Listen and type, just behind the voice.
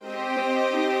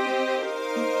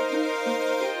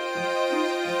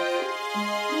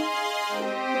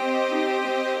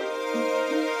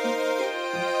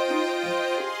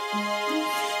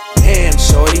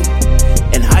shorty.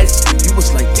 In high school, you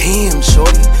was like, damn,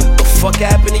 shorty. The fuck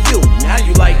happened to you? Now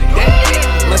you like,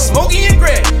 damn. Like Smokey and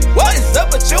Greg, what is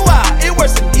up with your eye? It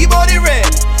worse than Deebo'D red.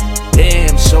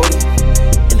 Damn, shorty.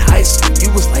 In high school,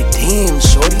 you was like, damn,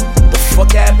 shorty. The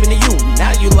fuck happened to you?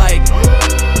 Now you like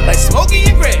Smokey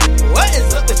and Greg, what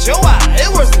is up with your eye? It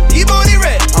worse than Deebo'D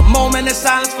red. A moment of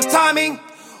silence for timing.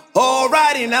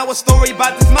 Alrighty, now a story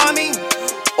about this mommy.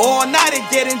 All night and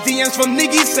getting DMs from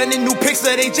niggas, sending new pics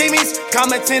of they Jimmys,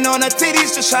 commenting on her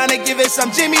titties, just trying to give it some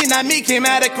Jimmy. Not me, came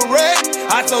at it correct.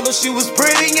 I told her she was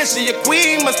pretty and she a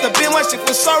queen. Must have been when she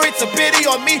was sorry to pity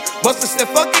on me. Must have said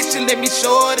fuck it, she let me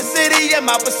show her the city. Yeah,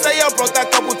 my Paseo broke that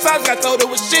couple times, I told her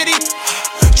it was shitty.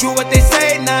 True what they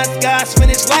say, nice guys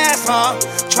finish last, huh?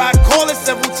 Tried calling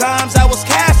several times, I was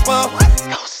Casper,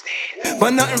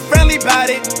 but nothing friendly about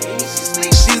it.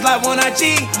 She's like one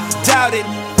IG, doubt it.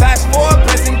 Fast forward,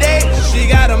 present day, she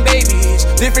got them babies.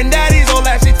 Different daddies, all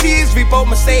lasting teas, repo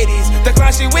Mercedes. The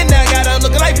class she win now got her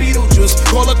looking like Beetlejuice.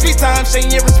 Call her 3 times, she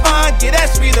ain't respond, get that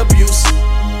sweet abuse.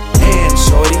 Damn,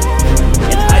 shorty.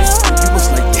 In high school, you was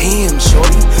like, damn,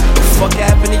 shorty. The fuck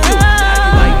happened to you? Now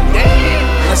you like, damn.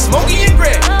 Like Smokey and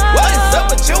Greg, what is up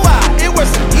with your eye? It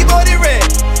worse than Deebo'D red.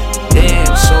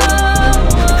 Damn, shorty.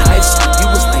 In high school, you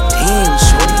was like, damn,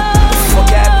 shorty. The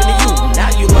fuck happened to you? Now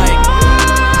you like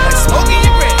Smokey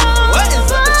and Greg, what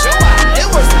is up with your eye? It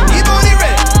worse than Deebo'D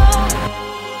red.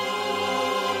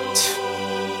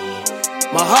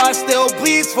 My heart still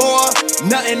bleeds for her.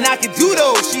 Nothing I can do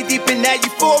though. She deep in that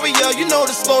euphoria. You know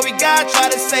the story. God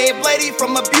try to save lady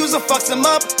from abuser, fucks him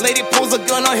up. Lady pulls a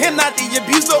gun on him, not the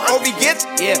abuser. Or he gets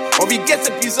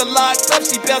abuser locked up.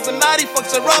 She bails him out, he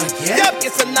fucks her up. Yup,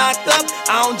 gets her knocked up.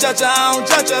 I don't judge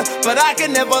her, but I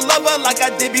can never love her like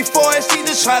I did before. And she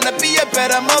just trying to be a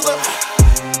better mother.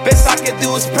 Best I can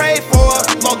do is pray for her.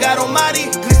 Lord God Almighty,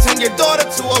 please turn your daughter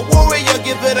to a warrior.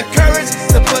 Give her the courage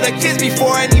to put her kids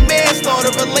before any man. Start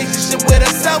a relationship with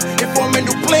herself and form a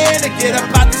new plan to get up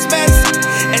out this mess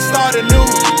and start anew.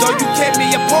 Though you kept me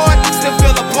apart, still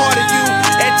feel a part of you.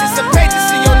 Anticipate to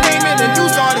see your name in the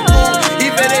news article.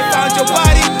 Either they found your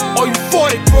body or you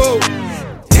fought it through.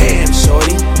 Damn,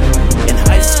 shorty.